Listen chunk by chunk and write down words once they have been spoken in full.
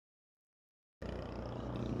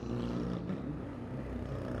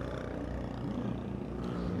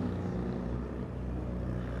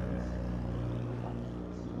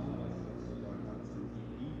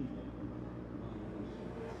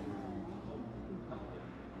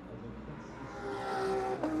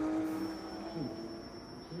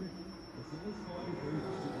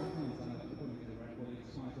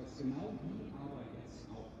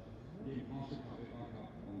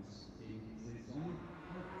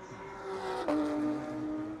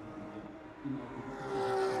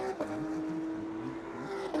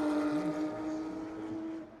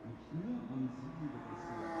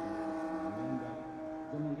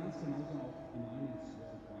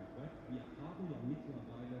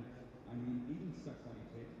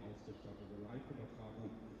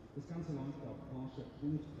Porsche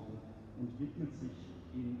Punktform und widmet sich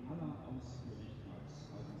in aller Ausführlichkeit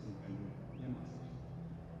bei diesem Rennen der Meisterschaft.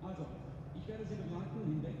 Also, ich werde Sie begleiten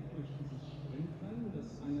hinweg durch dieses Sprintrennen,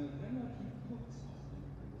 das eine relativ kurze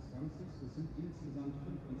Distanz ist. Es sind insgesamt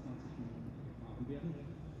 25 Minuten, die gefahren werden.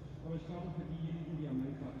 Aber ich glaube, für diejenigen, die am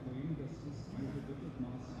Lenkrad drehen, das ist ein gewürfeltes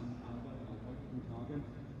Maß an Arbeit am heutigen Tage.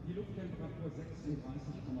 Die Lufttemperatur 36,7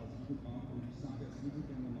 Grad und ich sage es lieben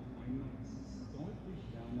gerne noch einmal, es ist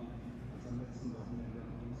deutlich wärmer als am letzten Wochenende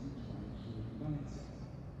im südspanischen Valencia.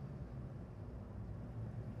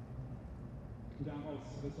 Daraus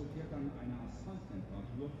resultiert dann eine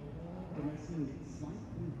Asphalttemperatur, gemessen mit 42,5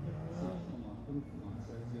 Grad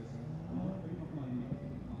Celsius. Und ich bringe nochmal mit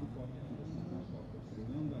den Verantwortlichen des Motorsportclubs in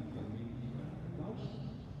Nuremberg ein wenig geplauscht.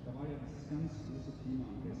 Da war ja dieses ganz große Thema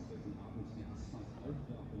am gestrigen Abend, die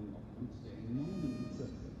Asphaltaufwärmung aufgrund der enormen Hitze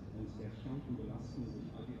und der starken Belastung durch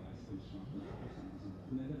all die leistungsstarken Autos an diesem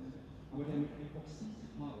Wochenende. Aber der mit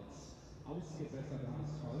Epoxidharz ausgebesserte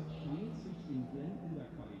Asphalt scheint sich in blendender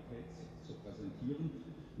Qualität zu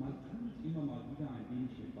präsentieren. Man kühlt immer mal wieder ein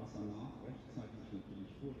wenig mit Wasser nach, rechtzeitig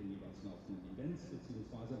natürlich vor den jeweils laufenden Events,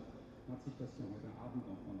 beziehungsweise hat sich das für heute Abend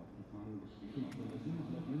auch mal auf die Fahnen geschrieben. Aber in der Summe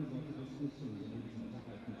aller Dinge sollte das funktionieren und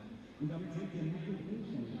unterhalten. Und damit sind wir mittendrin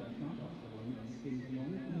schon in der Startaufstellung mit dem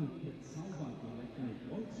blonden, bezaubernden Lächeln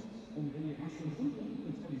und um René Rast und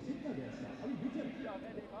übrigens Olli Sittler, der ist da. Olli, bitte! Ja,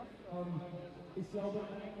 René Rast. Ich glaube,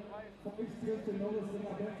 von mich trifft der Norisring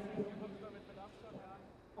am besten.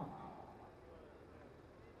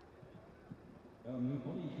 Olli, ich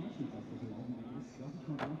weiß nicht, was das im Augenblick ist. Lass ich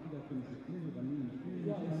mal gerade wieder für eine Sekunde übernehmen. Ich bin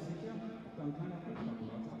mir nicht sicher, ob da ein kleiner Funkschatten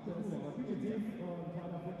war. Aber bitte tief,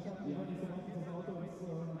 kleiner Funkschatten, ja. Nicht so weit, das Auto ist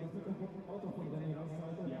das mittelpunkt Auto von René Rast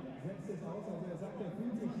Seite. Ja. Setzt es aus, also er sagt, er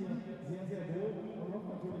fühlt sich hier sehr, sehr wohl und hofft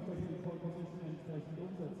natürlich, dass er die Pole Position entsprechend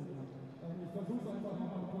umsetzen kann. Ich versuche es einfach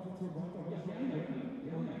noch eine Position weiter. Ja, gerne.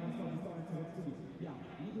 Und dann hast du uns da zurückzuliefern. Ja,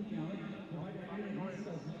 lieben gerne. Wobei der eine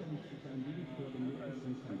Meister sicherlich sich ein wenig vor dem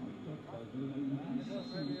Nuremberg verneigt hat, weil wenn man ihn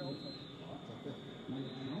sagte, meine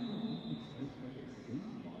Traum- und Lieblingsrennstrecke ist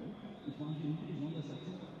Senfball. Ich war hier nie besonders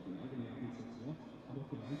aktiv, genau den Jahren zuvor, aber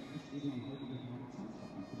vielleicht ist eben am heutigen Tag Zeit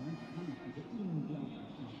und vielleicht kann ich diese unglaublich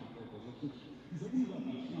starke Position, diese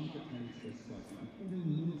unglaublich starke Trainingsfähigkeit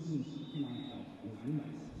ummünzen, vielleicht auch in einen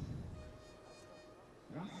Meister.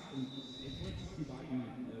 Rast und Edwards, die beiden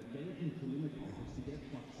gelben Turbulent-Autos, die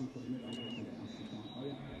gelb-schwarzen Turbulent-Autos in der ersten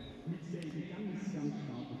Startreihe, mit der ganz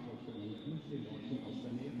starken Vorstellung durch den Deutschen aus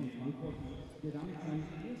der Nähe von Frankfurt, der damit seine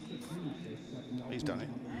erste Trainingsfähigkeit im Laufe der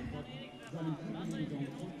Saison hat. Seinen Saison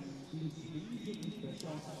ging es wesentlich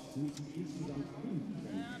besser mit insgesamt 5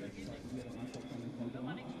 Trainingsfähigkeiten, die er bereits auf seinem Konto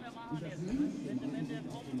hat. Und das nächste Mal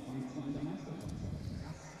auf den Rang 2 der Meisterschaft.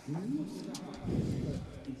 Rast nur ist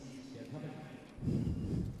der Tabelle.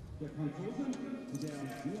 Der Franzose, der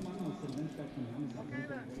junge Mann aus dem Rennstall von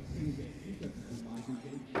Norisring, der hinter diesen beiden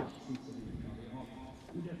gelb-schwarzen Kollegen Carrera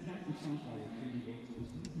in der zweiten Startreihe stehen wird und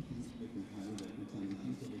diesen Teamstrecken teilen wird mit seinen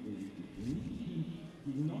Teamkollegen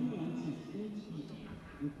die 99 und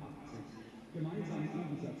die 88. Gemeinsam in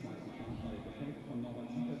dieser zweiten Startreihe, gefolgt von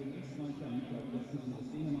Norbert Sieger, dem Österreicher, Michael Christensen aus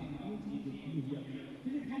Dänemark und eben hier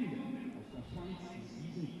Philipp Hamde aus der Schweiz, die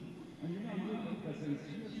 7. Ein junger Mann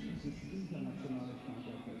repräsentiert dieses internationale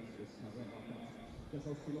Starterfeld des Carrera-Platz, das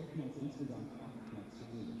aus Piloten aus insgesamt 8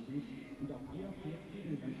 Nationen besteht. Und auch er fährt für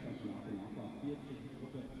den Rennstall von Apenapa, fährt für die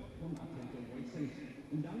Gruppe von Catapult Racing.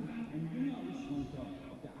 Und dann ein junger Österreicher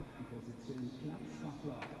auf der 8. Position,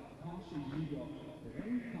 Platzwaffler, Porsche Junior,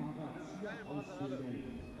 Rennfahrer, Zierausbildung.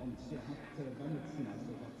 Und der hat beim letzten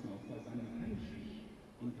Meisterschaftslauf bei seinem Rennstich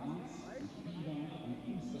in Graz, in Spielberg, in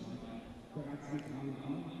Österreich bereits mit Rang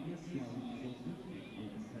A erstmalig so richtig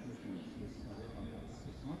am Establishment des Carrera-Platz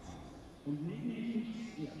gekratzt. Und neben dem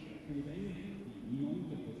Schichtspferd Philipp Engel, die 9.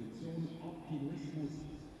 Position, Optimismus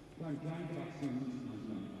beim kleingewachsenen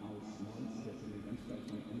Münzmann aus Mainz, der für den Rennstall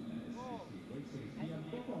von NRSGP Racing fährt.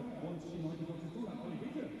 Und die 9. Position hat Olli,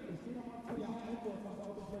 bitte. Ich gehe nochmal zu den Antworten, das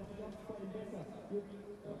Auto vielleicht ganz bei ihm besser.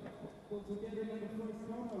 Und so gerne in the first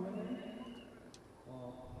corner, René.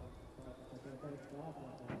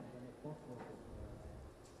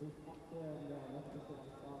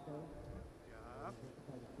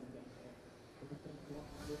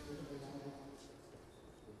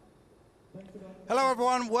 Hello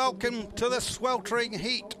everyone, welcome to the sweltering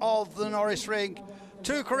heat of the Norisring.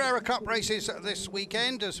 2 Carrera Cup races this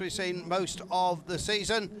weekend, as we've seen most of the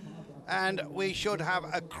season, and we should have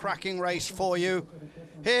a cracking race for you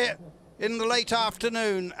here in the late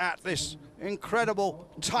afternoon at this incredible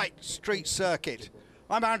tight street circuit.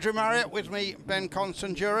 I'm Andrew Marriott, with me Ben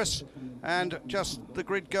Constanduris, and just the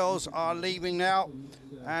grid girls are leaving now.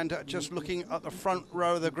 And just looking at the front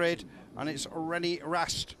row of the grid, and it's René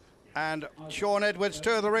Rast and Shaun Edwards,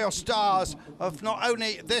 two of the real stars of not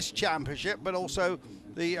only this championship but also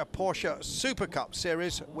the Porsche Super Cup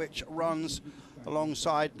series, which runs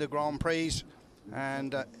alongside the Grand Prix,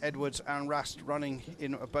 and Edwards and Rast running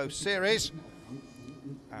in both series,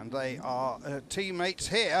 and they are teammates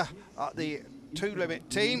here at the Two Limit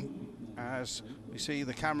team, as we see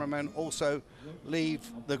the cameramen also leave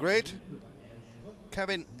the grid.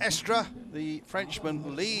 Kevin Estre, the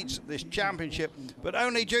Frenchman, leads this championship, but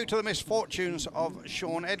only due to the misfortunes of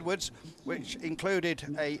Shaun Edwards, which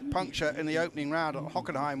included a puncture in the opening round at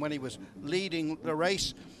Hockenheim when he was leading the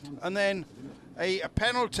race, and then a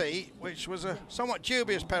penalty, which was a somewhat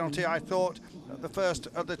dubious penalty, I thought, at the first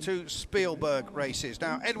of the two Spielberg races.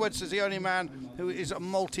 Now, Edwards is the only man who is a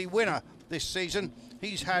multi-winner this season.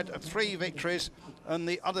 He's had 3 victories, and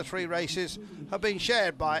the other 3 races have been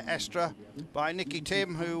shared by Estre, by Nicky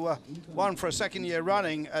Tim, who won for a second year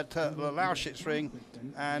running at the Norisring,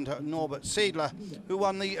 and Norbert Siedler, who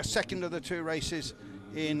won the second of the 2 races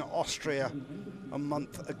in Austria a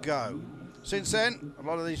month ago. Since then, a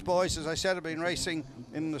lot of these boys, as I said, have been racing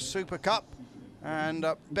in the Super Cup, and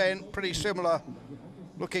Ben, pretty similar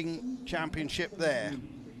looking championship there.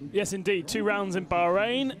 Yes, indeed. 2 rounds in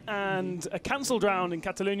Bahrain and a cancelled round in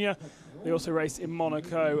Catalonia. They also raced in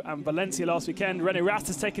Monaco and Valencia last weekend. René Rast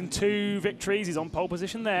has taken 2 victories. He's on pole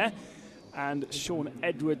position there. And Shaun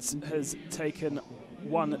Edwards has taken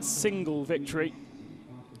 1 single victory.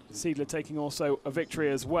 Siedler taking also a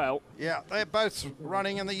victory as well. Yeah, they're both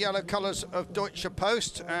running in the yellow colours of Deutsche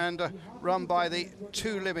Post and run by the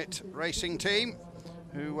Two Limit racing team,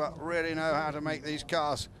 who really know how to make these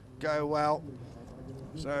cars go well.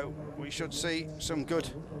 So we should see some good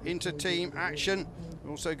inter-team action.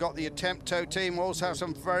 We've also got the Attempto team, we also have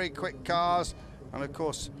some very quick cars, and of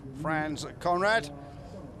course Franz Conrad,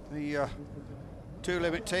 the Two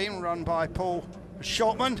Limit team run by Paul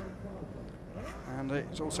Schultmann, and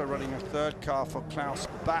it's also running a 3rd car for Klaus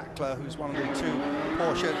Bachler, who's one of the 2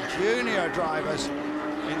 Porsche junior drivers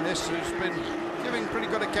in this, who's been giving pretty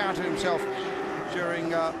good account of himself during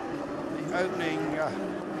the opening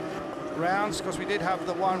rounds, because we did have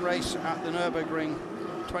the 1 race at the Nuremberg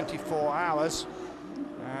 24 hours,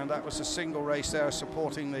 and that was a single race there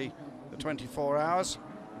supporting the 24 hours.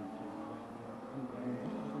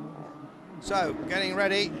 So, getting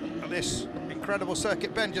ready for this incredible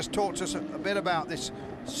circuit. Ben just talked to us a bit about this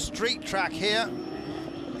street track here.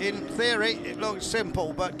 In theory, it looks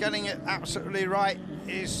simple, but getting it absolutely right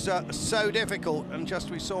is so difficult. And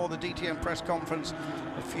just we saw the DTM press conference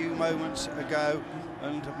a few moments ago,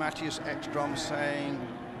 and Matthias Ekstrom saying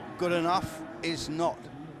good enough is not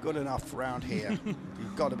good enough around here.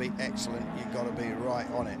 You've got to be excellent, you've got to be right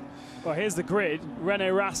on it. Well, here's the grid.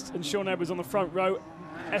 René Rast and Shaun Edwards on the front row,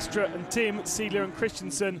 Estre and Tim, Siedler and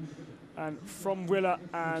Christensen, and Fromwiller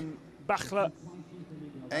and Bachler.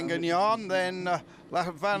 Engenjan, then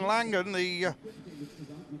Van Langen, the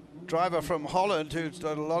driver from Holland, who's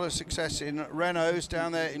done a lot of success in Renaults,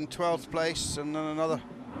 down there in 12th place, and then another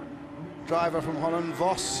driver from Holland,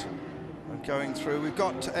 Vos, going through. We've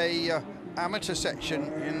got a amateur section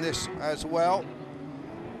in this as well,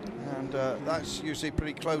 and that's usually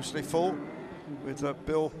pretty closely full, with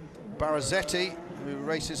Bill Barazetti, who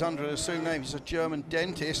races under an assumed name. He's a German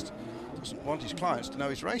dentist, doesn't want his clients to know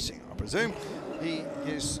he's racing, I presume. He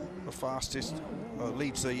is the fastest,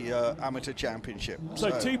 leads the amateur championship.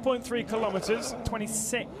 So 2.3 kilometres,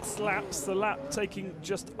 26 laps, the lap taking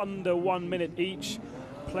just under 1 minute each.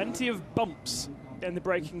 Plenty of bumps in the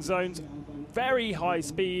braking zones, very high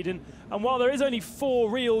speed, and while there is only 4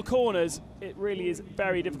 real corners, it really is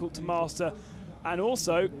very difficult to master. And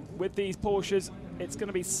also, with these Porsches, it's going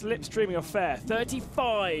to be slipstreaming affair.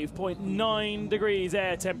 35.9 degrees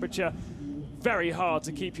air temperature. Very hard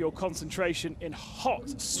to keep your concentration in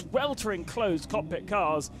hot, sweltering closed cockpit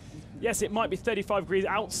cars. Yes, it might be 35 degrees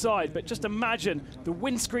outside, but just imagine the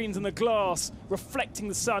windscreens and the glass reflecting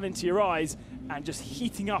the sun into your eyes and just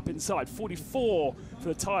heating up inside. 44 for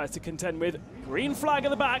the tyres to contend with. Green flag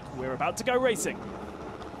at the back. We're about to go racing.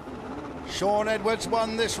 Shaun Edwards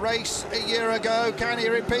won this race a year ago. Can he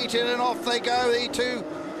repeat it? And off they go, the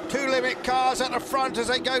two limit cars at the front as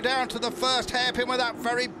they go down to the first hairpin with that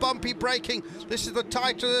very bumpy braking. This is the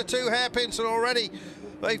tighter of the 2 hairpins, and already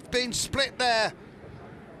they've been split there.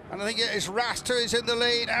 And I think it is Rast who is in the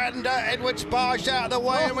lead, and Edwards barged out of the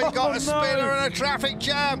way, and we've got a spinner and a traffic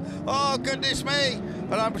jam. Oh, goodness me.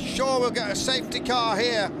 And I'm sure we'll get a safety car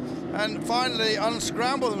here and finally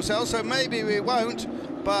unscramble themselves, so maybe we won't.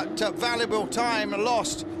 But valuable time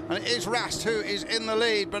lost, and it is Rast who is in the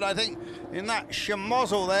lead, but I think in that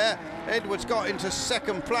schmozzle there, Edwards got into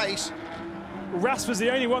second place. Rast was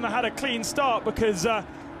the only one that had a clean start because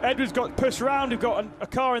Edwards got pushed around. We've got a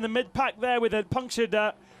car in the mid-pack there with a punctured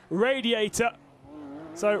radiator.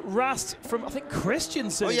 So Rast from, I think,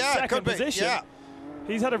 Christensen in second position. Yeah.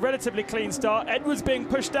 He's had a relatively clean start. Edwards being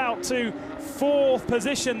pushed out to fourth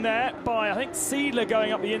position there by, I think, Seidler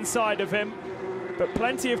going up the inside of him. But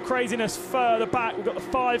plenty of craziness further back. We've got the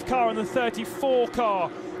 5 car and the 34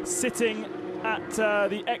 car sitting at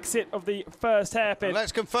the exit of the first hairpin. And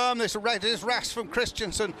let's confirm this is Rast from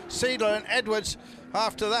Christensen, Seidler and Edwards.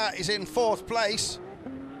 After that is in fourth place.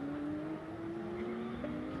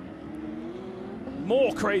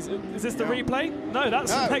 More crazy. Is this the replay? No,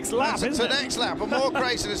 that's the next lap, isn't it? It's the next lap, and more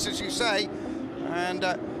craziness, as you say. And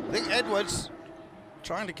I think Edwards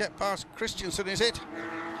trying to get past Christensen, is it?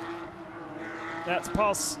 That's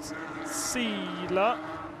past Seidler.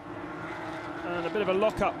 And a bit of a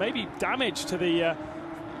lock-up, maybe damage to the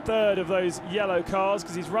third of those yellow cars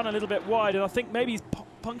because he's run a little bit wide, and I think maybe he's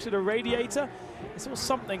punctured a radiator. I saw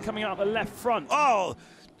something coming out the left front. Oh,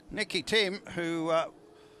 Nicky Tim, who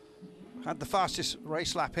had the fastest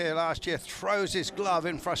race lap here last year, throws his glove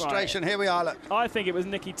in frustration. Right. Here we are, look. I think it was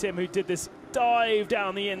Nicky Tim who did this dive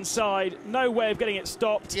down the inside. No way of getting it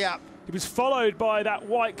stopped. Yeah. He was followed by that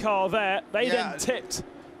white car there. They then tipped.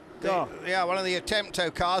 Yeah, one of the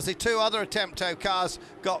Attempto cars. The 2 other Attempto cars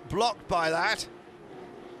got blocked by that,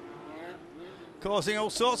 causing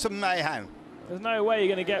all sorts of mayhem. There's no way you're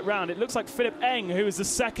going to get round. It looks like Philip Eng, who was the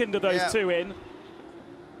second of those 2 in.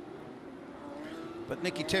 But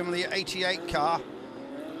Nicky Tim, the 88 car.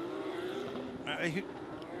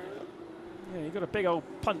 Yeah, he got a big old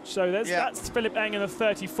punch. So that's Philip Eng in the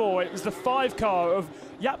 34. It was the 5 car of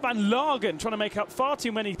Jaap van Lagen trying to make up far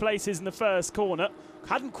too many places in the first corner.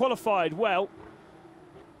 Hadn't qualified well.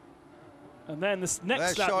 And then this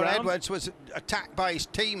next lap Sean round, Edwards was attacked by his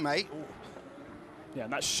teammate. Yeah,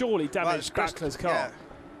 and that surely damaged Backler's car.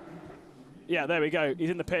 Yeah, there we go. He's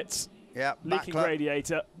in the pits. Yeah, leaking Backler.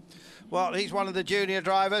 Radiator. Well, he's one of the junior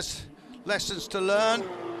drivers. Lessons to learn,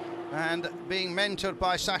 and being mentored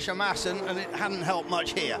by Sasha Masson, and it hadn't helped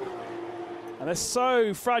much here. And they're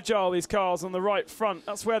so fragile, these cars on the right front.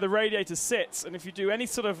 That's where the radiator sits, and if you do any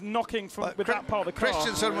sort of knocking with that part of the car...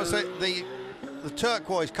 Christensen was the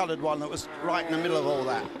turquoise-coloured one that was right in the middle of all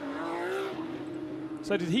that.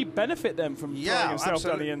 So did he benefit them from throwing himself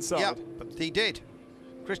down the inside? Yeah, but he did.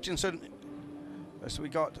 Christensen, so we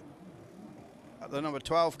got the number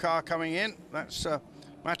 12 car coming in. That's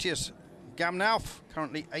Matthias Gamnauf,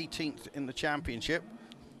 currently 18th in the championship,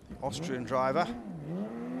 Austrian driver.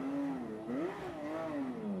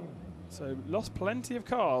 So lost plenty of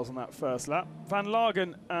cars on that first lap. Van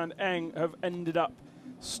Lagen and Eng have ended up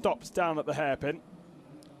stopped down at the hairpin.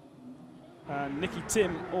 And Nicky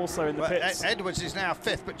Tim also in the pits. Edwards is now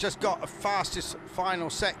 5th, but just got a fastest final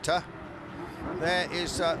sector. There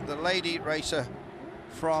is the lady racer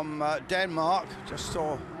from Denmark. Just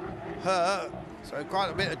saw her. So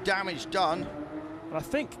quite a bit of damage done. And I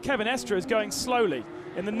think Kevin Estre is going slowly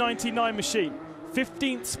in the 99 machine.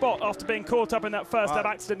 15th spot after being caught up in that first lap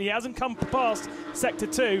accident. He hasn't come past sector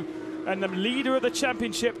 2, and the leader of the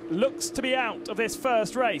championship looks to be out of this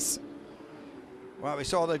first race. Well, we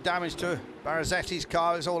saw the damage to Barazetti's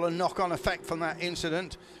car. It's all a knock-on effect from that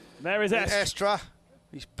incident. There is Estre.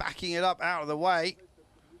 He's backing it up out of the way.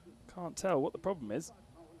 Can't tell what the problem is.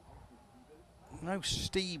 No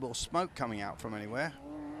steam or smoke coming out from anywhere.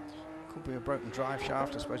 Could be a broken drive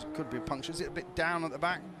shaft, I suppose. It could be a puncture. Is it a bit down at the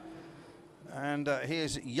back? And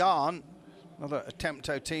here's Jan, another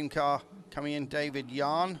Attempto team car coming in, David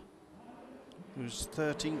Jan, who's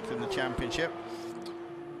 13th in the championship.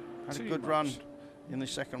 Had a good run in the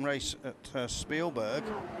second race at Spielberg.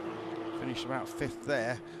 Finished about 5th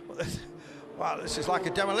there. Wow, this is like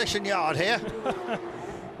a demolition yard here.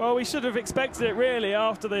 Well, we should have expected it, really,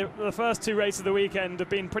 after the first 2 races of the weekend have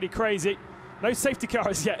been pretty crazy. No safety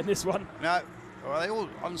cars yet in this one. No, well, they all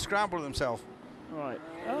unscrambled themselves. Right.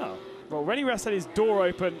 Oh. Well, René Rast had his door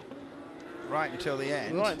open. Right until the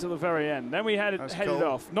end. Right until the very end. Then we headed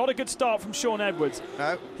off. Not a good start from Sean Edwards.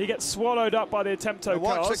 No. He gets swallowed up by the Attempto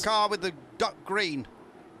cars. What's the car with the duck green?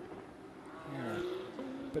 Yeah.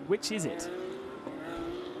 But which is it?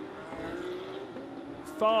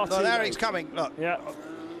 Far too there late. he's coming, look. Yeah.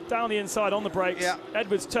 Down the inside on the brakes. Yeah.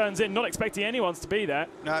 Edwards turns in, not expecting anyone to be there.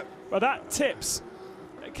 No. But that tips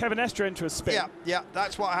Kevin Estre into a spin. Yeah, yeah,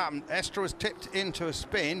 that's what happened. Estre was tipped into a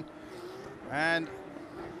spin. And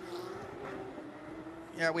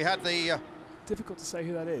yeah, we had the... difficult to say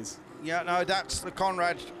who that is. Yeah, no, that's the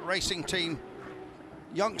Conrad Racing Team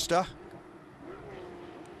youngster.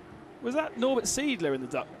 Was that Norbert Seidler in the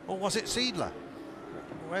duck? Or was it Seidler?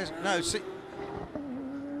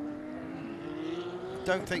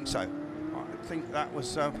 Don't think so. I think that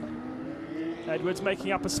was... Edwards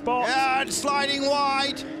making up a spot. Yeah, and sliding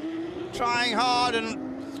wide. Trying hard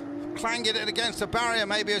and clanging it against the barrier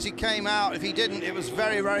maybe as he came out. If he didn't, it was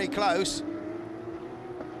very, very close.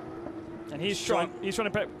 And he's trying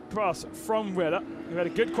to pass from Rilla, who had a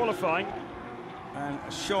good qualifying. And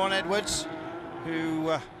Sean Edwards,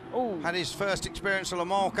 who had his first experience at Le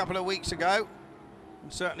Mans a couple of weeks ago,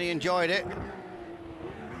 and certainly enjoyed it.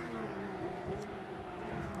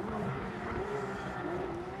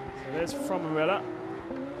 So there's from Rilla.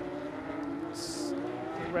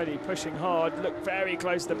 Already pushing hard, look very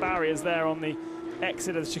close to the barriers there on the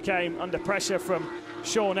exit of the chicane, under pressure from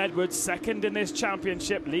Sean Edwards, second in this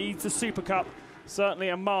championship, leads the Super Cup, certainly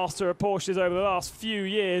a master of Porsches over the last few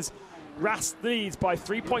years. Rast leads by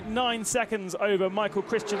 3.9 seconds over Michael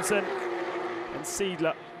Christensen and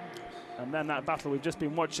Seidler, and then that battle we've just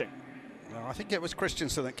been watching. Well, I think it was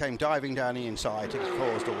Christensen that came diving down the inside and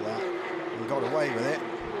caused all that and got away with it.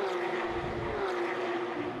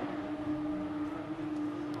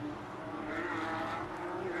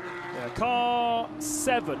 Car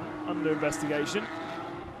 7 under investigation,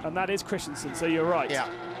 and that is Christensen, so you're right. Yeah,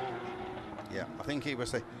 I think he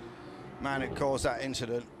was the man who caused that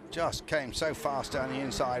incident. Just came so fast down the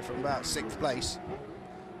inside from about 6th place.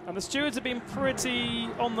 And the stewards have been pretty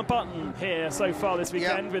on the button here so far this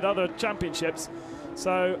weekend with other championships.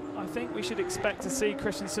 So I think we should expect to see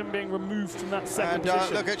Christensen being removed from that second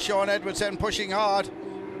position. Look at Sean Edwards then pushing hard.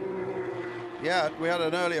 Yeah, we had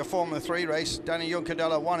an earlier Formula 3 race. Danny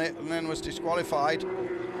Juncadella won it and then was disqualified,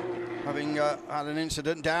 having had an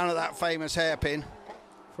incident down at that famous hairpin.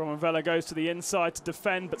 From Vella goes to the inside to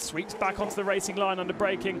defend, but sweeps back onto the racing line under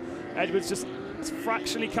braking. Edwards just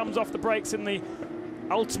fractionally comes off the brakes in the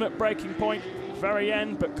ultimate braking point, very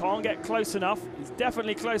end, but can't get close enough. He's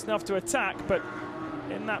definitely close enough to attack, but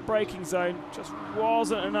in that braking zone, just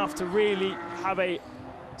wasn't enough to really have a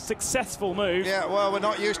successful move. Yeah, well, we're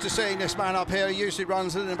not used to seeing this man up here. He usually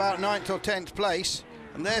runs in about 9th or 10th place.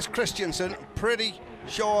 And there's Christensen, pretty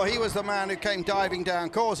sure he was the man who came diving down,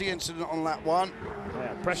 caused the incident on lap 1.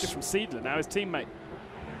 Yeah, pressure from Seidler now, his teammate.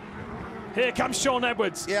 Here comes Sean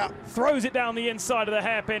Edwards. Yeah. Throws it down the inside of the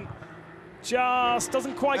hairpin. Just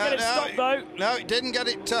doesn't quite get it stopped, though. No, he didn't get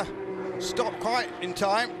it stopped quite in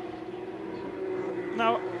time.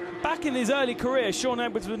 Now, back in his early career, Sean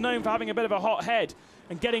Edwards was known for having a bit of a hot head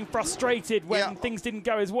and getting frustrated when things didn't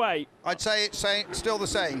go his way. I'd say it's still the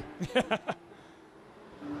same.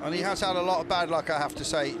 And he has had a lot of bad luck, I have to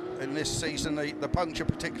say, in this season. The puncture,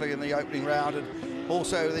 particularly in the opening round, and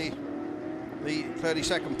also the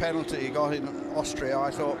 30-second penalty he got in Austria,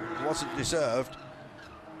 I thought wasn't deserved.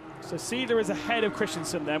 So Seidler is ahead of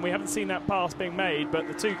Christensen then. We haven't seen that pass being made, but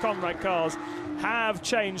the two Conrad cars have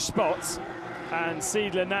changed spots. And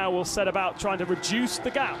Seidler now will set about trying to reduce the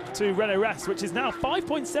gap to René Rast, which is now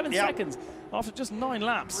 5.7 seconds after just 9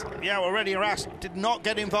 laps. Yeah, well, René Rast did not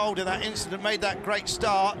get involved in that incident, made that great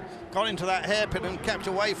start, got into that hairpin and kept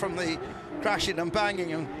away from the crashing and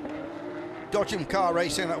banging and dodging car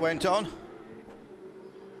racing that went on.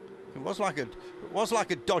 It was like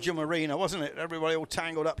a Dodger Marina, wasn't it? Everybody all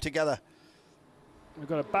tangled up together. We've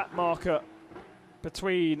got a back marker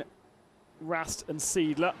between Rast and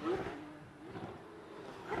Seidler.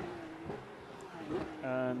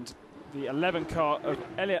 And the 11 car of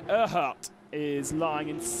Elliot Earhart is lying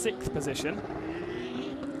in 6th position.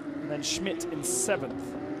 And then Schmidt in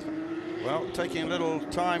 7th. Well, taking a little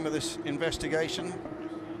time with this investigation.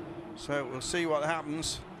 So we'll see what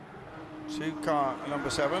happens to car number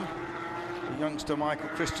 7. The youngster Michael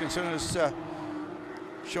Christensen is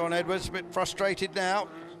Sean Edwards, a bit frustrated now.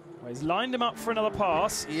 Well, he's lined him up for another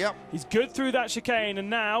pass. Yep. He's good through that chicane, and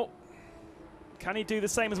now can he do the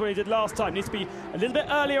same as what he did last time? Needs to be a little bit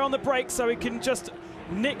earlier on the brakes so he can just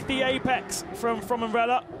nick the apex from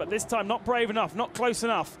Umbrella, but this time not brave enough, not close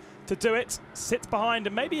enough to do it. Sits behind,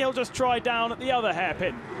 and maybe he'll just try down at the other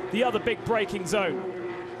hairpin, the other big braking zone.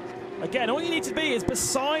 Again, all you need to be is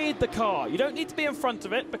beside the car. You don't need to be in front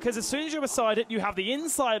of it, because as soon as you're beside it, you have the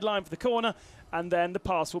inside line for the corner, and then the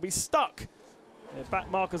pass will be stuck. The back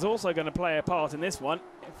marker's also going to play a part in this one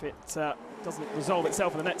if it doesn't resolve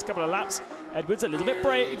itself in the next couple of laps. Edwards a little bit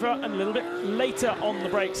braver and a little bit later on the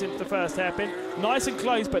brakes into the first hairpin. Nice and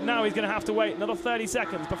close, but now he's going to have to wait another 30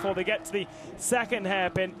 seconds before they get to the second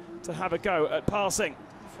hairpin to have a go at passing.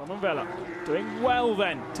 From Umbrella, doing well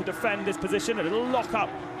then to defend his position. A little lock up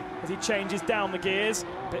as he changes down the gears.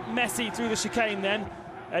 A bit messy through the chicane then.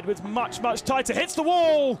 Edwards much tighter, hits the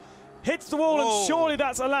wall. hits the wall, and surely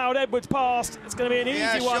that's allowed Edwards past. It's going to be an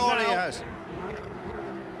easy one surely now. Has.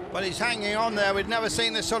 But he's hanging on there. We've never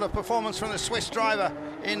seen this sort of performance from the Swiss driver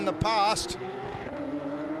in the past.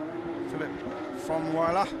 Philip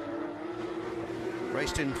Frommweiler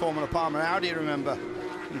raced in Formula Palmer Audi, remember,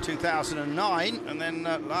 in 2009, and then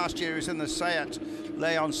last year he was in the Seat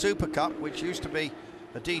Leon Super Cup, which used to be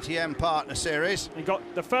a DTM partner series. He got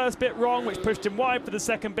the first bit wrong, which pushed him wide for the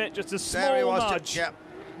second bit, just a small nudge. Yep.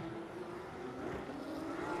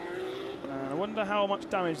 I wonder how much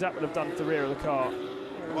damage that would have done to the rear of the car.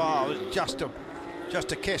 Wow, it was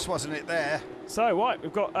just a kiss, wasn't it, there? So, right,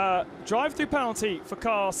 we've got a drive-through penalty for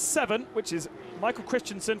car 7, which is Michael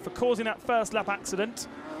Christensen for causing that first lap accident,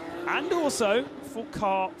 and also for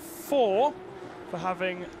car 4 for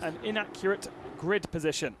having an inaccurate grid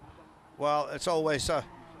position. Well, it's always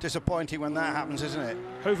disappointing when that happens, isn't it?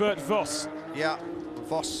 Hovert Vos. Yeah,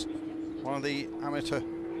 Vos, one of the amateur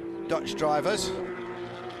Dutch drivers.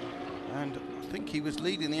 And I think he was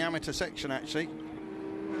leading the amateur section, actually.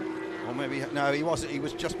 Or maybe, no, he wasn't. He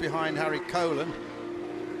was just behind Harry Colan.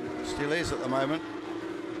 Still is at the moment.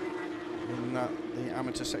 In the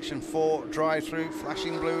amateur section 4, drive-through,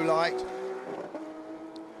 flashing blue light.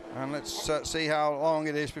 And let's see how long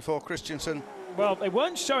it is before Christensen. Well, they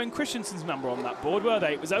weren't showing Christensen's number on that board, were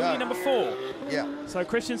they? It was only number 4. Yeah. So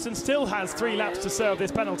Christensen still has 3 laps to serve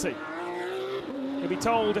this penalty. He'll be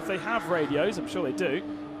told if they have radios, I'm sure they do,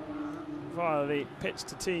 via the pitch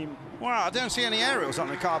to team. Well, I don't see any aerials on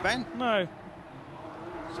the car, Ben. No.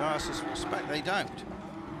 So I suspect they don't.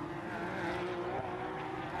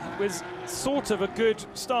 It was sort of a good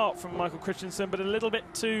start from Michael Christensen, but a little bit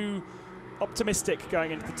too optimistic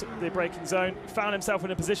going into the braking zone. Found himself in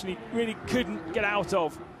a position he really couldn't get out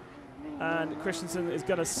of. And Christensen is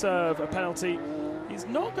going to serve a penalty. He's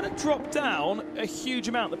not going to drop down a huge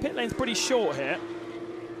amount. The pit lane's pretty short here.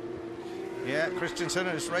 Yeah, Christensen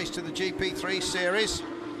has raced to the GP3 series.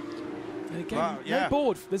 And again, no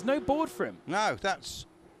board. There's no board for him. No, that's...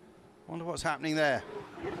 wonder what's happening there.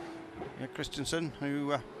 Yeah, Christensen,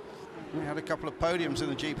 who had a couple of podiums in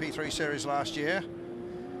the GP3 series last year.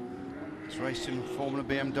 He's raced in Formula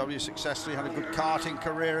BMW successfully, had a good karting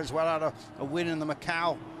career as well, had a win in the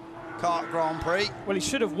Macau Kart Grand Prix. Well, he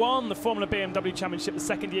should have won the Formula BMW Championship the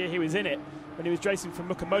second year he was in it, when he was racing for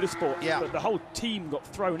Muka Motorsport. Yeah. But the whole team got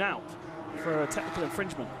thrown out for a technical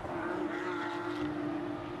infringement.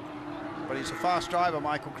 But he's a fast driver,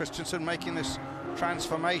 Michael Christensen, making this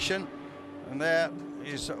transformation. And there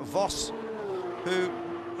is Vos, who,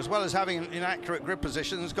 as well as having an inaccurate grid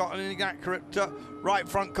position, has got an inaccurate right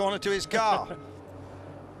front corner to his car.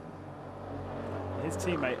 His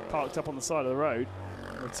teammate parked up on the side of the road,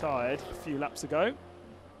 retired a few laps ago.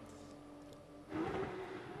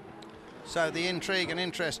 So the intrigue and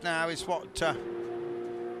interest now is what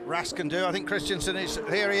Rast can do. I think Christensen is,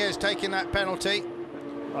 here he is, taking that penalty.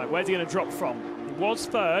 Right, where's he going to drop from? He was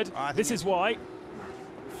third. This is why.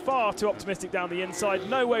 Far too optimistic down the inside.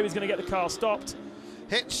 No way he's going to get the car stopped.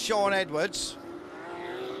 Hits Sean Edwards.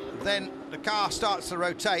 Then the car starts to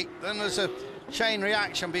rotate. Then there's a chain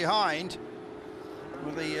reaction behind.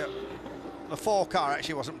 Well, the 4 car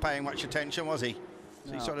actually wasn't paying much attention, was he?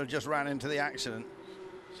 So he sort of just ran into the accident.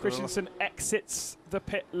 Christensen exits the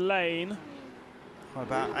pit lane.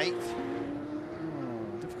 About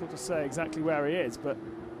 8th. Difficult to say exactly where he is, but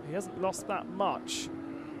he hasn't lost that much.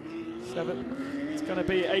 7th. It's going to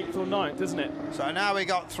be 8th or 9th, isn't it? So now we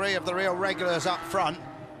got 3 of the real regulars up front.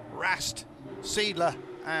 Rast, Seidler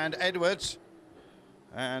and Edwards.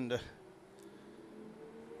 And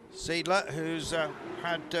Seidler, who's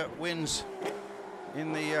had wins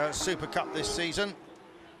in the Super Cup this season.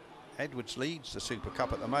 Edwards leads the Super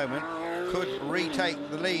Cup at the moment. Could retake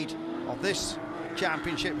the lead of this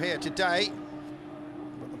championship here today.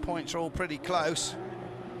 But the points are all pretty close.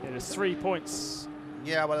 Yeah, there's 3 points.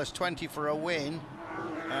 Yeah, well, there's 20 for a win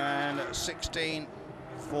and 16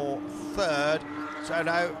 for third. So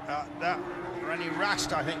no, René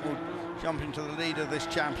Rast, I think, will jump into the lead of this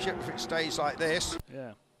championship if it stays like this.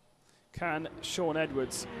 Yeah. Can Sean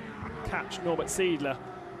Edwards catch Norbert Seidler?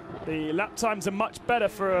 The lap times are much better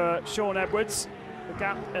for Sean Edwards. The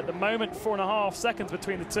gap at the moment, 4.5 seconds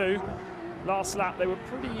between the two. Last lap, they were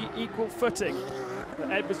pretty equal footing. But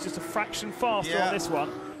Edwards just a fraction faster on this one.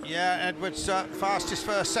 Yeah, Edwards fastest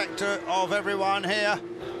first sector of everyone here.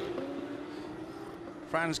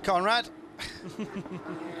 Franz Conrad.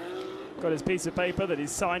 Got his piece of paper that he's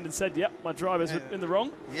signed and said, yep, my driver's in the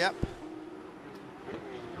wrong. Yep.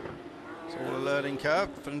 It's all a learning curve.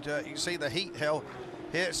 And you can see the heat hill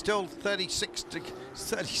here. It's still 36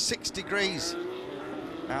 degrees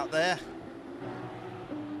out there.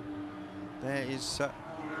 There is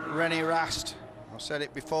René Rast. I've said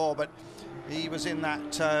it before, but he was in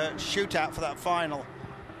that shootout for that final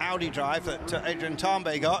Audi drive that Adrian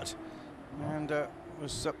Tambay got, and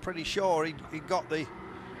was pretty sure he got the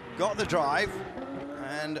drive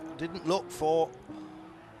and didn't look for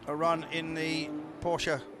a run in the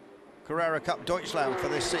Porsche Carrera Cup Deutschland for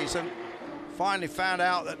this season. Finally found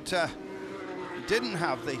out that he didn't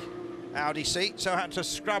have the Audi seat, so had to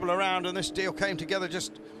scrabble around, and this deal came together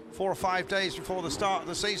just 4 or 5 days before the start of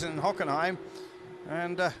the season in Hockenheim.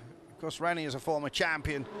 And of course, René is a former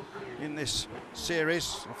champion in this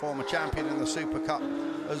series, a former champion in the Super Cup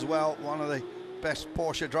as well, one of the best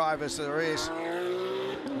Porsche drivers there is,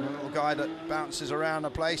 a little guy that bounces around the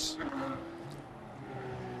place.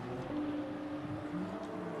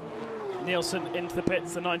 Nielsen into the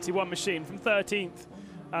pits, the 91 machine from 13th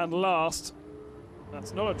and last.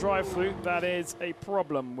 That's not a drive-through, that is a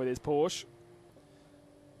problem with his Porsche.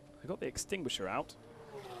 He got the extinguisher out.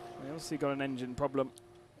 He obviously got an engine problem,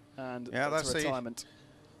 and that's a retirement.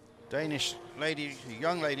 The Danish lady,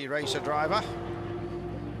 young lady racer driver,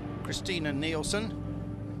 Christina Nielsen,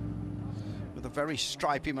 with a very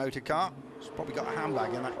stripy motor car. She's probably got a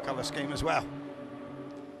handbag in that colour scheme as well.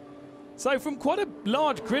 So from quite a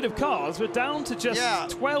large grid of cars, we're down to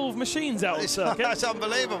just 12 machines out on the circuit. That's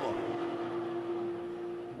unbelievable.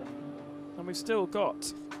 And we've still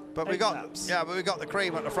got but we got the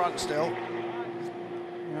cream at the front still.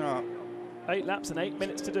 Yeah. 8 laps and 8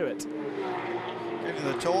 minutes to do it. Getting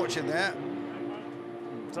the torch in there.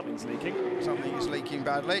 Something's leaking. Something is leaking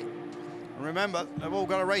badly. And remember, they've all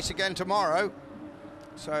got a race again tomorrow.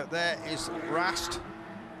 So there is Rast,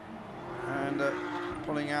 and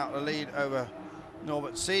pulling out the lead over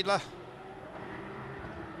Norbert Siedler.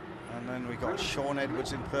 And then we got Sean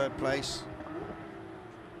Edwards in 3rd place.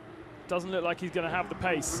 Doesn't look like he's going to have the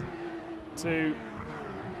pace to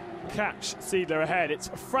catch Siedler ahead. It's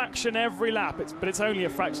a fraction every lap, but it's only a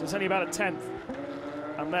fraction. It's only about a 10th.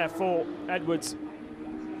 And therefore, Edwards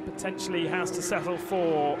potentially has to settle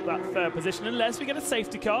for that 3rd position unless we get a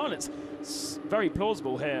safety car, and it's very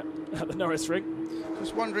plausible here at the Norisring.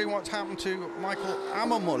 Just wondering what's happened to Michael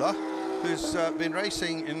Ammermuller, who's been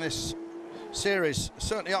racing in this series,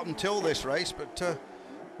 certainly up until this race, but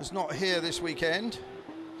was not here this weekend.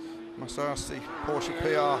 Must ask the Porsche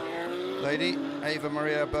PR lady, Ava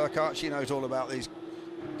Maria Burkhardt. She knows all about these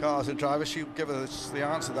cars and drivers. She'll give us the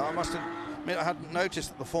answer to that. I must admit I hadn't noticed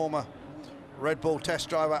that the former Red Bull test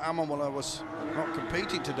driver Ammermuller was not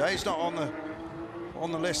competing today. He's not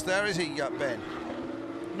on the list there, is he, Ben?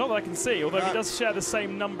 Not that I can see, although he does share the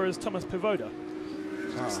same number as Thomas Pivoda.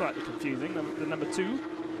 Slightly confusing, the number 2.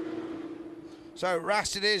 So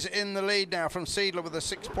Rast it is in the lead now from Siedler with a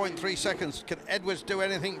 6.3 seconds. Can Edwards do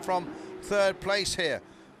anything from 3rd place here?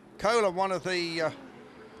 Kohler, one of the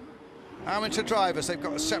amateur drivers, they've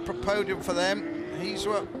got a separate podium for them. He's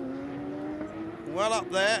well up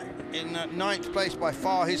there in 9th place, by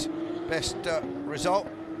far his best result.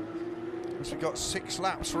 We've got 6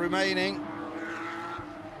 laps remaining.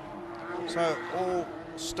 So all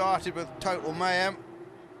started with total mayhem.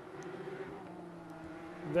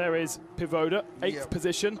 There is Pivoda, 8th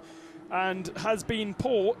position, and has been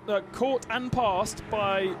caught and passed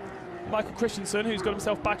by Michael Christensen, who's got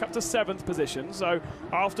himself back up to 7th position. So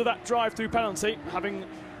after that drive-through penalty, having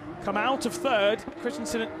come out of 3rd,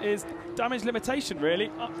 Christensen is damage limitation, really,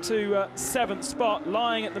 up to 7th spot,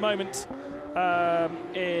 lying at the moment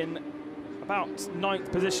in about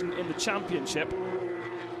 9th position in the championship.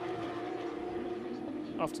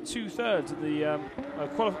 After 2/3 of the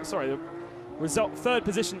the result, 3rd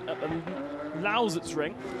position at the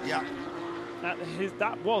Lausitzring. Yeah.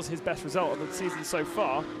 That was his best result of the season so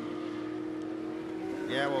far.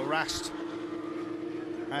 Yeah, well, Rast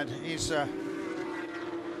had his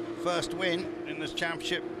first win in this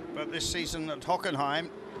championship, but this season at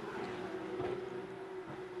Hockenheim.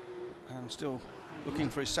 And still looking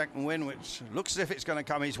for his 2nd win, which looks as if it's going to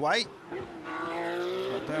come his way.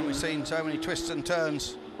 But then we've seen so many twists and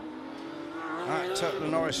turns at the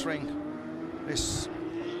Norisring this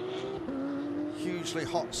hugely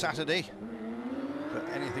hot Saturday that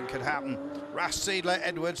anything could happen. Rast, Siedler,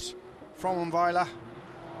 Edwards, Frommenweiler.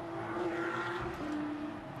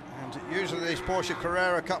 And usually these Porsche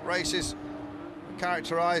Carrera Cup races are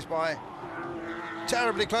characterised by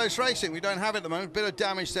terribly close racing. We don't have it at the moment. A bit of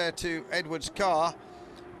damage there to Edwards' car,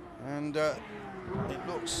 and it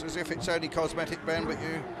looks as if it's only cosmetic, Ben, but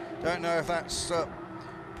you don't know if that's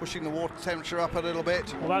pushing the water temperature up a little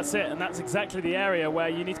bit. Well, that's it, and that's exactly the area where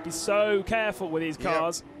you need to be so careful with these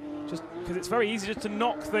cars. Yep. just because it's very easy just to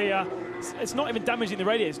knock the, it's not even damaging the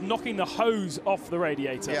radiator, it's knocking the hose off the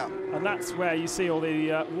radiator. Yeah. And that's where you see all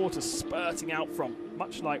the water spurting out from,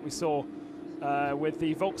 much like we saw with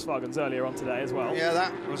the Volkswagens earlier on today as well. Yeah,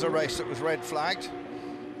 that was a race that was red flagged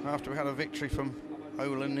after we had a victory from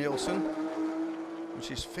Ole Nielsen,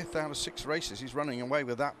 which is 5th out of 6 races. He's running away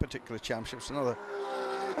with that particular championship. It's another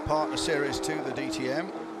partner series to the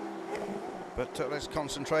DTM. But let's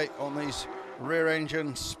concentrate on these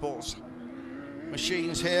rear-engine sports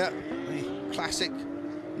machines here. The classic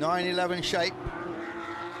 911 shape.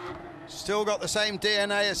 Still got the same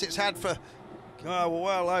DNA as it's had for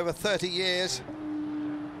well over 30 years.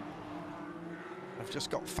 They've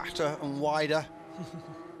just got fatter and wider,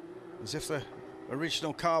 as if the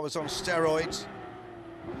original car was on steroids.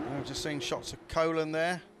 I've just seen shots of Colin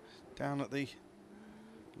there, down at the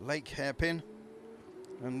lake hairpin.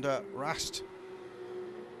 And Rast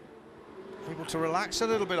able to relax a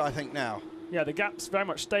little bit, I think, now. Yeah, the gap's very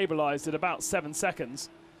much stabilised at about 7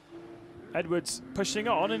 seconds. Edwards pushing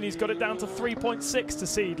on, and he's got it down to 3.6 to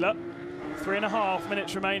Seidler. 3.5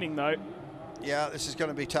 minutes remaining, though. Yeah, this is going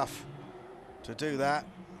to be tough to do that.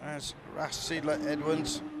 As Rast, Seidler,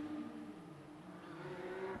 Edwards.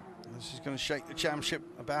 This is going to shake the championship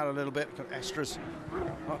about a little bit. Estra's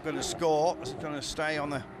not going to score. He's going to stay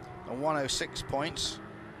on the 106 points.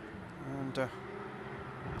 And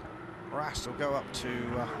Rast will go up to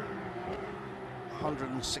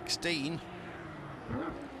 116.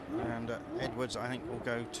 And Edwards, I think, will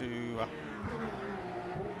go to...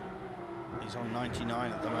 he's on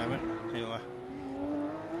 99 at the moment. He'll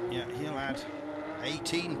add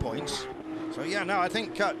 18 points. So, yeah, no, I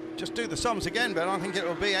think just do the sums again, but I think it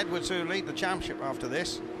will be Edwards who lead the championship after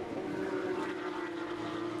this.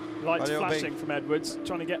 Lights flashing from Edwards,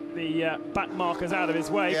 trying to get the back markers out of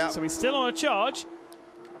his way. Yeah. So he's still on a charge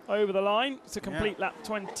over the line to complete lap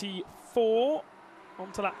 24,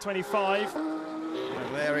 onto lap 25.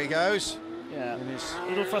 And there he goes. Yeah, it's a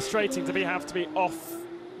little frustrating to have to be off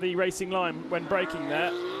the racing line when braking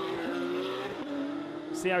there.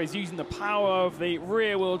 See how he's using the power of the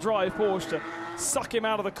rear-wheel drive Porsche to suck him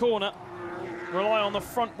out of the corner. Rely on the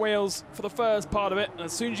front wheels for the first part of it, and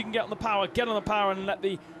as soon as you can get on the power and let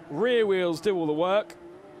the rear wheels do all the work.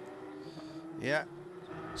 Yeah,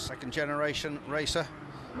 second generation racer.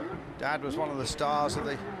 Dad was one of the stars of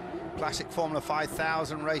the classic Formula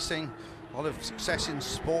 5000 racing. A lot of success in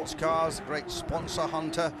sports cars, great sponsor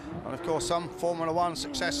hunter, and of course some Formula 1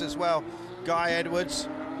 success as well. Guy Edwards,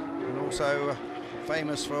 and also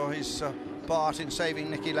famous for his part in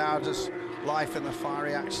saving Niki Lauda's life in the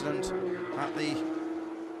fiery accident at the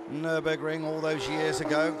Nuremberg all those years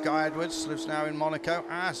ago. Guy Edwards lives now in Monaco,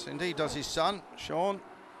 as indeed does his son, Sean.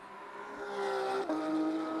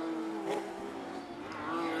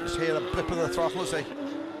 Just hear the blip of the throttle as they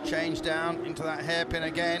change down into that hairpin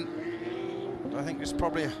again. I think it's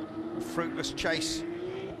probably a fruitless chase,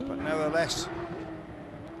 but nevertheless,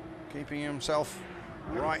 keeping himself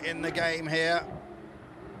right in the game here.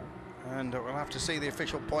 And we'll have to see the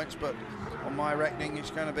official points, but on my reckoning,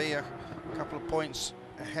 it's going to be a couple of points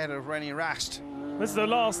ahead of René Rast. This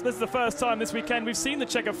is the first time this weekend we've seen the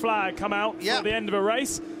checker flag come out for the end of a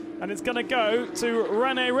race, and it's going to go to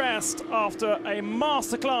René Rast after a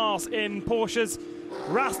masterclass in Porsches.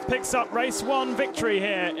 Rast picks up race 1 victory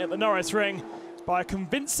here at the Norisring by a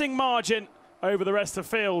convincing margin over the rest of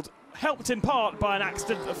the field, helped in part by an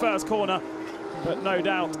accident at the first corner, but no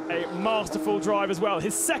doubt a masterful drive as well.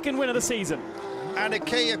 His second win of the season. And a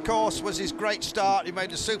key, of course, was his great start. He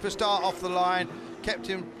made a super start off the line, kept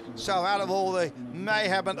himself out of all the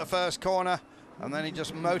mayhem at the first corner, and then he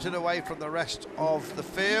just motored away from the rest of the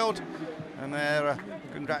field. And there,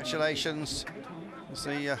 congratulations, as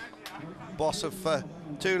the boss of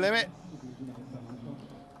Two Limit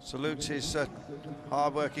salutes his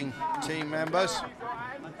hard-working team members.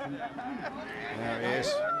 There he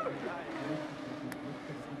is.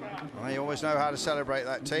 And they always know how to celebrate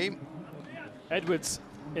that team. Edwards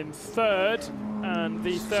in third, and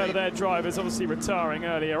the third of their drivers obviously retiring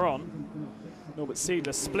earlier on. Norbert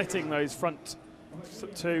Seidler splitting those front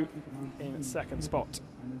two in second spot.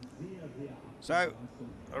 So,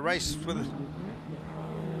 a race with a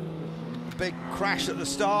big crash at the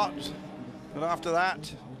start, but after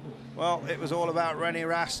that, well, it was all about René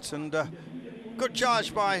Rast, and good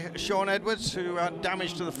charge by Sean Edwards, who had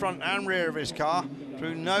damage to the front and rear of his car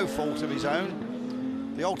through no fault of his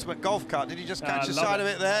own. The ultimate golf cart. Did he just catch the side of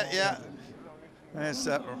it there? Yeah. There's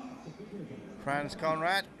Franz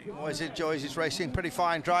Conrad. He always enjoys his racing. Pretty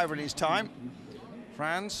fine driver in his time.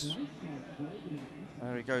 Franz.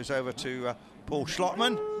 There he goes over to Paul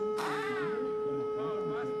Schlottmann.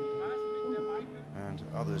 And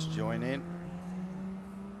others join in.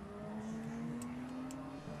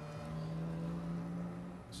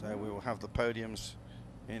 So we will have the podiums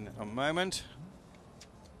in a moment.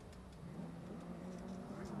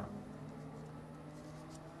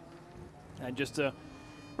 And just a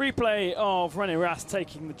replay of René Rast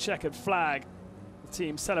taking the checkered flag. The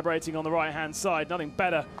team celebrating on the right-hand side. Nothing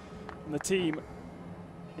better than the team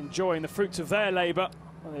enjoying the fruits of their labour.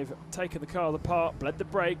 Well, they've taken the car apart, bled the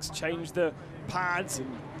brakes, changed the pads and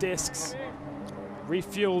discs,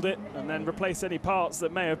 refueled it, and then replaced any parts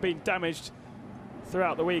that may have been damaged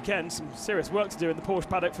throughout the weekend. Some serious work to do in the Porsche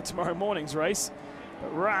paddock for tomorrow morning's race.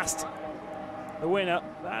 But Rast, the winner,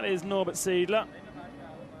 that is Norbert Siedler,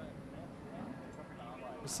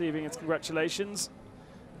 receiving its congratulations.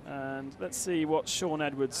 And let's see what Sean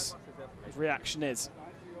Edwards' reaction is.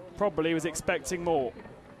 Probably was expecting more.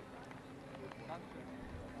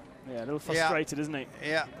 Yeah, a little frustrated, isn't he?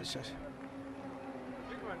 Yeah.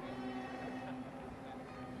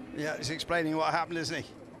 Yeah, he's explaining what happened, isn't he?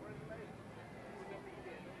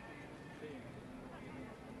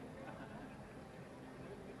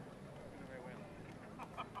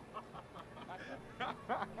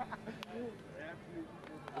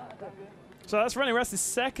 So that's René Rast's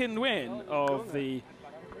second win of the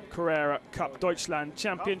Carrera Cup Deutschland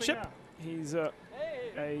Championship. He's a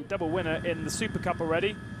double winner in the Super Cup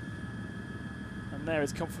already. And there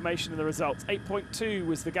is confirmation of the results. 8.2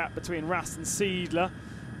 was the gap between Rast and Siedler,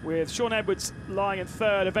 with Sean Edwards lying in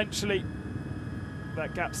third eventually.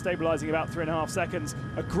 That gap stabilising about 3.5 seconds.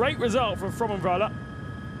 A great result from Frommenweiler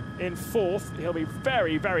in fourth. He'll be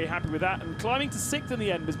very, very happy with that. And climbing to sixth in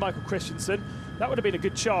the end was Michael Christensen. That would have been a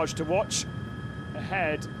good charge to watch,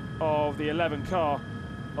 ahead of the 11 car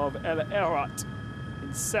of Ella Erat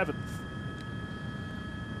in seventh.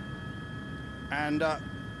 And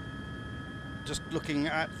just looking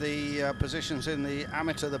at the positions in the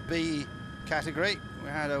amateur, the B category, we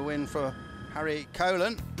had a win for Harry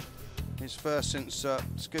Colan, his first since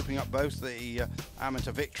scooping up both the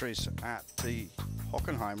amateur victories at the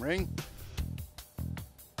Hockenheim Ring.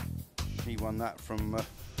 He won that from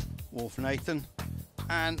Wolf Nathan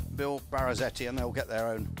and Bill Barazetti, and they'll get their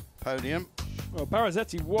own podium. Well,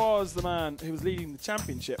 Barazetti was the man who was leading the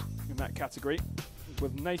championship in that category,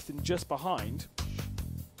 with Nathan just behind.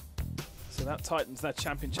 So that tightens their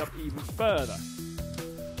championship even further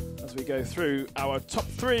as we go through our top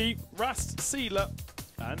three: Rast, Siedler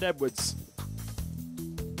and Edwards.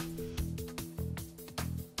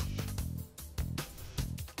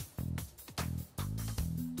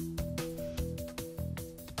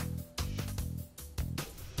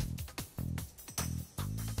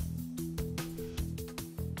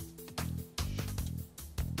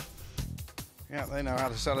 Yeah, they know how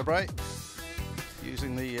to celebrate,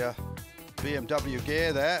 using the BMW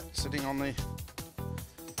gear there, sitting on the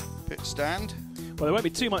pit stand. Well, there won't be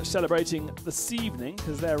too much celebrating this evening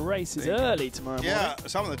because their race is early tomorrow morning. Yeah,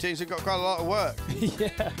 some of the teams have got quite a lot of work.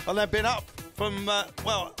 Yeah. Well, they've been up from,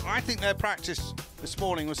 well, I think their practice this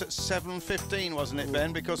morning was at 7:15, wasn't it,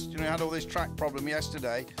 Ben? Because, you know, had all this track problem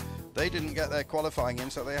yesterday. They didn't get their qualifying in,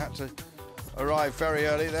 so they had to arrive very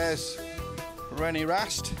early. There's René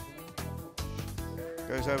Rast.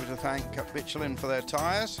 Goes over to thank Michelin for their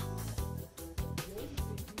tyres.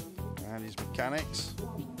 And his mechanics,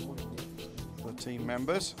 the team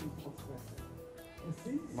members.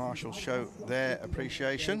 Marshals show their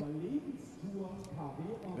appreciation.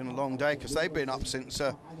 Been a long day because they've been up since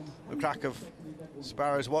the crack of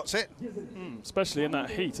Sparrows What's It. Especially in that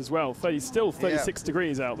heat as well. Still 36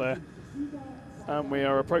 degrees out there. And we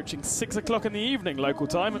are approaching 6 o'clock in the evening local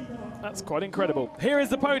time. That's quite incredible. Here is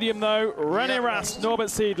the podium though. René Rast, Norbert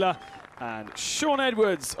Siedler and Sean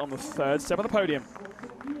Edwards on the third step of the podium.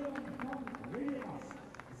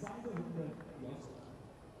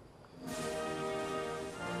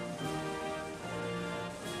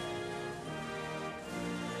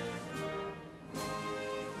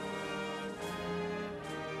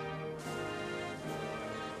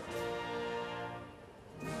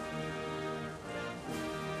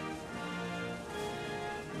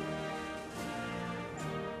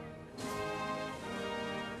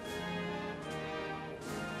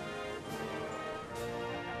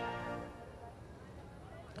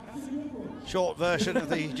 Short version of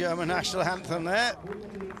the German national anthem there.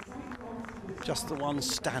 Just the one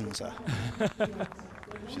stanza,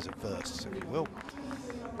 which is a verse, if you will.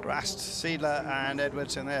 Rast, Siedler and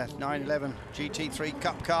Edwards in their 911 GT3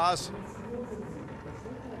 Cup cars.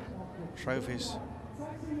 Trophies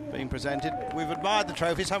being presented. We've admired the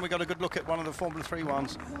trophies, haven't we? Got a good look at one of the Formula 3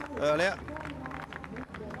 ones earlier.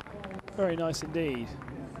 Very nice indeed.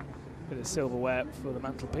 Bit of silverware for the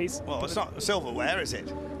mantelpiece. Well, it's not silverware, is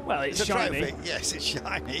it? Well, it's a shiny. trophy. Yes, it's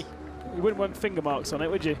shiny. You wouldn't want finger marks on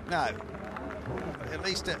it, would you? No. At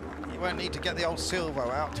least you won't need to get the old silver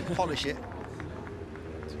out to polish it.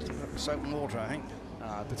 Soap and water, I think.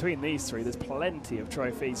 Between these three, there's plenty of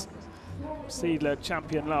trophies. Seidler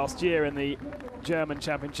champion last year in the German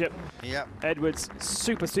Championship. Yep. Edwards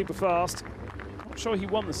super fast. Not sure he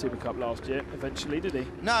won the Super Cup last year eventually, did he?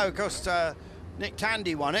 No, because Nick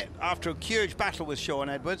Tandy won it after a huge battle with Sean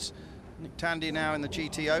Edwards. Nick Tandy now in the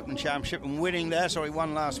GT Open Championship and winning there, so he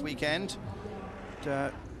won last weekend.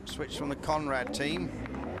 Switched from the Conrad team,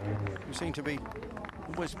 who seem to be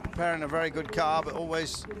always preparing a very good car, but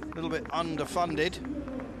always a little bit underfunded.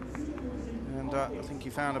 And I think he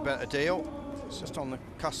found a better deal. It's just on the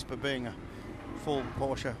cusp of being a full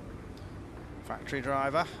Porsche factory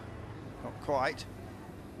driver. Not quite.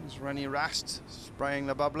 There's René Rast spraying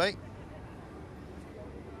the bubbly.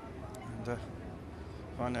 And if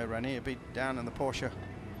I know René, he'd be down in the Porsche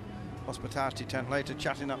hospitality tent later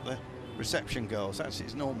chatting up the reception girls. That's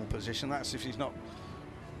his normal position. That's if he's not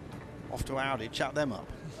off to Audi, chat them up.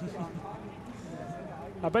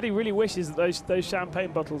 I bet he really wishes that those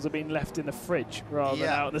champagne bottles had been left in the fridge rather than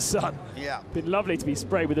out in the sun. Yeah. Been lovely to be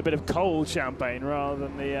sprayed with a bit of cold champagne rather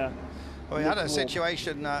than the... well, we had a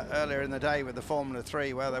situation earlier in the day with the Formula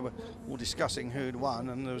 3 where they were all discussing who'd won,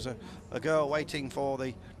 and there was a girl waiting for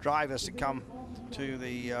the drivers to come to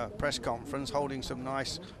the press conference holding some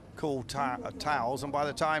nice cool towels, and by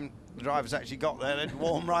the time the drivers actually got there, they'd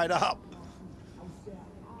warm right up.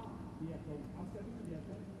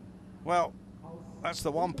 Well, that's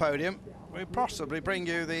the one podium. We'll possibly bring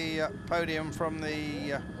you the podium from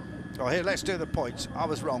the... oh, here, let's do the points. I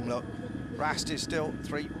was wrong, look. Rast is still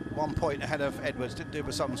 1 point ahead of Edwards. Didn't do,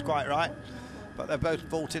 but something's quite right. But they're both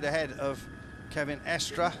vaulted ahead of Kevin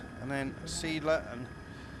Estra, and then Seidler and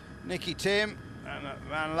Nicky Tim and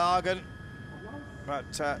Van Lagen.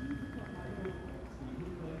 But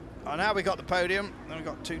oh, now we got the podium. Then we've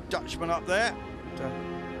got two Dutchmen up there.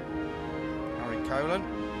 Harry Colan,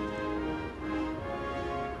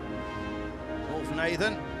 Wolf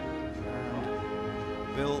Nathan,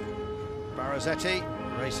 and Bill Barazetti,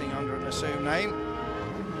 racing under an assumed name.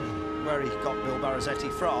 Where he got Bill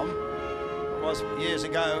Barazetti from was years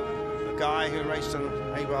ago a guy who raced an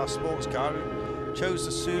Abar sports car who chose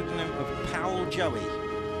the pseudonym of Powell Joey.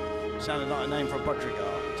 Sounded like a name for a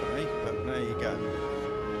budrigar to me, but there you go.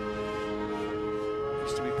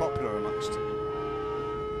 Used to be popular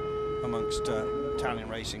amongst Italian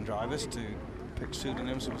racing drivers to pick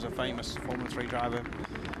pseudonyms. There was a famous Formula 3 driver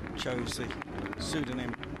who chose the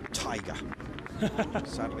pseudonym Tiger.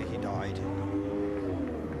 Sadly, he died.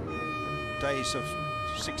 Days of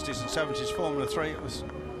 60s and 70s Formula 3, it was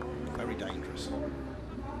very dangerous.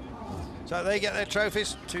 So they get their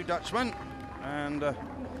trophies, two Dutchmen, and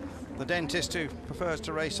the dentist who prefers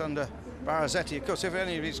to race under Barazetti. Of course, if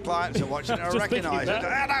any of his clients are watching, they'll recognise it.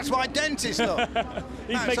 Ah, that's my dentist, look.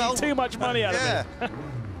 He's making too much money out of it.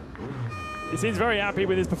 He seems very happy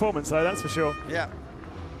with his performance, though, that's for sure. Yeah.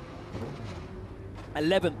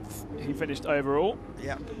 11th, he finished overall.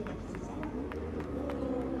 Yeah.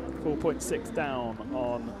 4.6 down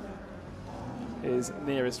on his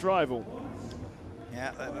nearest rival.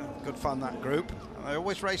 Yeah, good fun, that group. They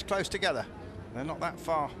always race close together. They're not that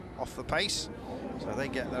far off the pace, so they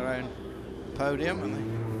get their own podium, and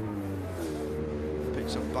the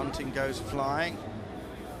bits of bunting goes flying.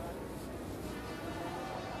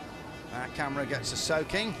 That camera gets a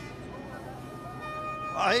soaking.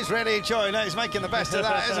 Oh, he's really enjoying it. He's making the best of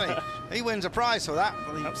that, isn't he? He wins a prize for that.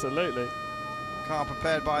 For the Absolutely. car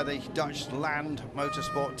prepared by the Dutch Land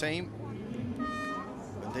Motorsport team.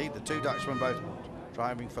 Indeed, the two Dutchmen both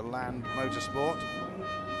driving for Land Motorsport.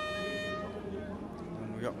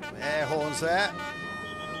 And we've got air horns there.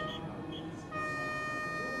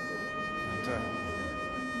 And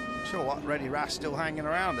I'm sure what, René Rast still hanging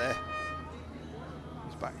around there.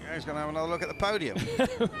 He's back. He's going to have another look at the podium.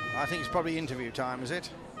 I think it's probably interview time, is it?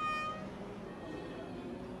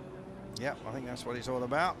 Yep, I think that's what it's all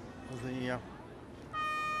about. The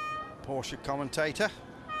Porsche commentator.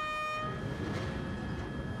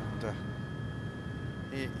 And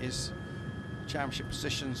here is championship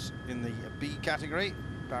positions in the B category.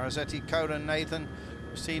 Barazetti, Colan, Nathan,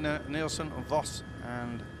 Christina Nielsen, Voss,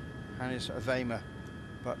 and Hannes Wemer.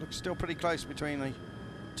 But looks still pretty close between the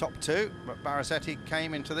top two. But Barazetti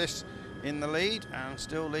came into this in the lead and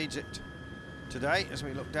still leads it today as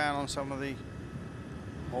we look down on some of the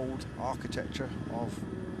old architecture of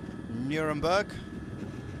Nuremberg.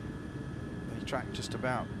 The track just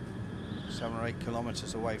about 7 or 8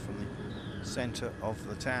 kilometers away from the center of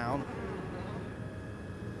the town.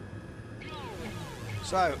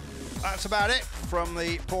 So that's about it from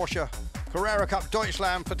the Porsche Carrera Cup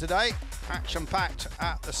Deutschland for today. Action-packed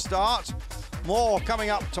at the start. More coming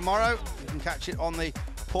up tomorrow. You can catch it on the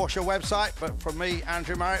Porsche website. But from me,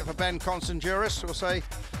 Andrew Marriott, for Ben Constanduris, we'll say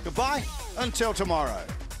goodbye until tomorrow.